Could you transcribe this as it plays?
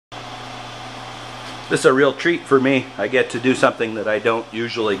This is a real treat for me. I get to do something that I don't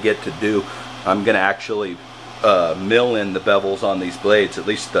usually get to do. I'm going to actually mill in the bevels on these blades, at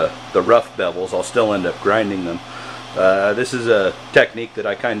least the rough bevels. I'll still end up grinding them. This is a technique that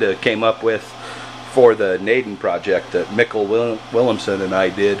I kind of came up with for the Naden project that Mikkel Willemsen and I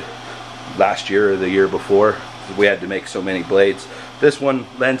did last year or the year before. We had to make so many blades. This one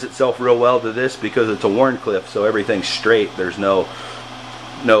lends itself real well to this because it's a Warncliffe, so everything's straight. There's no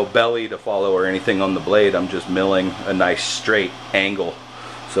belly to follow or anything on the blade. I'm just milling a nice straight angle.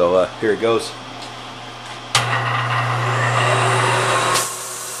 So here it goes.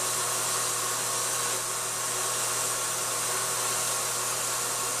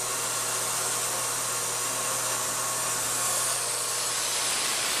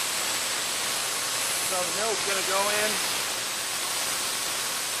 So the mill's going to go in,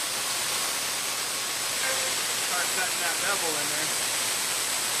 start cutting that bevel in there.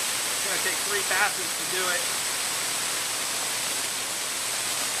 It's going to take 3 passes to do it.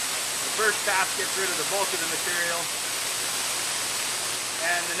 The first pass gets rid of the bulk of the material,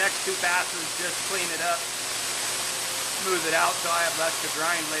 and the next 2 passes just clean it up, smooth it out so I have less to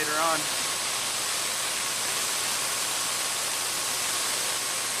grind later on.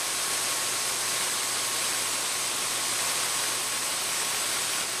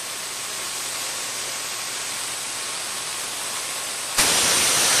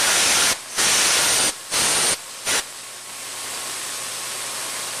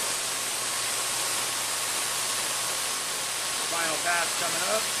 Final pass coming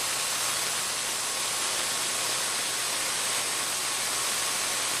up.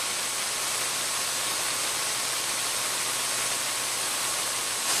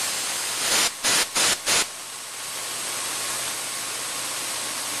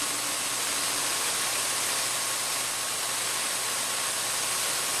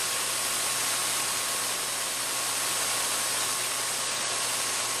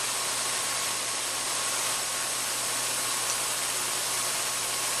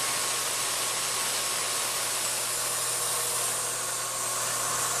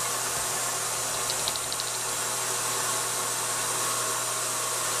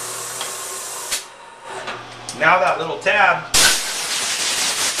 Now that little tab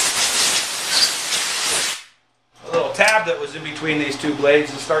that was in between these 2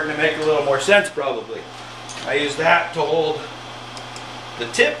 blades is starting to make a little more sense probably. I use that to hold the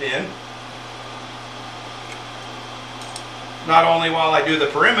tip in, not only while I do the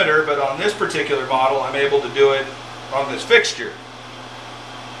perimeter, but on this particular model I'm able to do it on this fixture.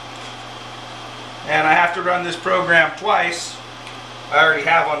 And I have to run this program twice. I already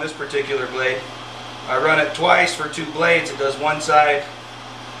have on this particular blade. I run it twice for 2 blades. It does one side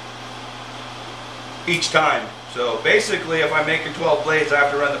each time. So basically, if I'm making 12 blades, I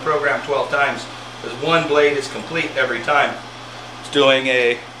have to run the program 12 times because 1 blade is complete every time. It's doing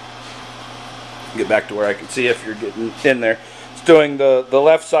a, get back to where I can see if you're getting in there. It's doing the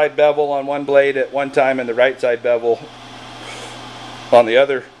left side bevel on 1 blade at one time and the right side bevel on the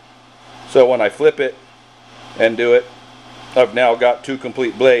other. So when I flip it and do it, I've now got 2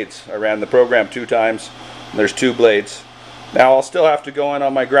 complete blades. I ran the program 2 times, and there's 2 blades. Now I'll still have to go in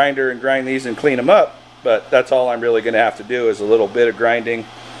on my grinder and grind these and clean them up, but that's all I'm really going to have to do is a little bit of grinding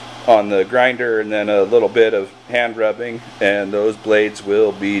on the grinder and then a little bit of hand rubbing, and those blades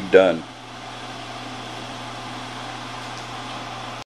will be done.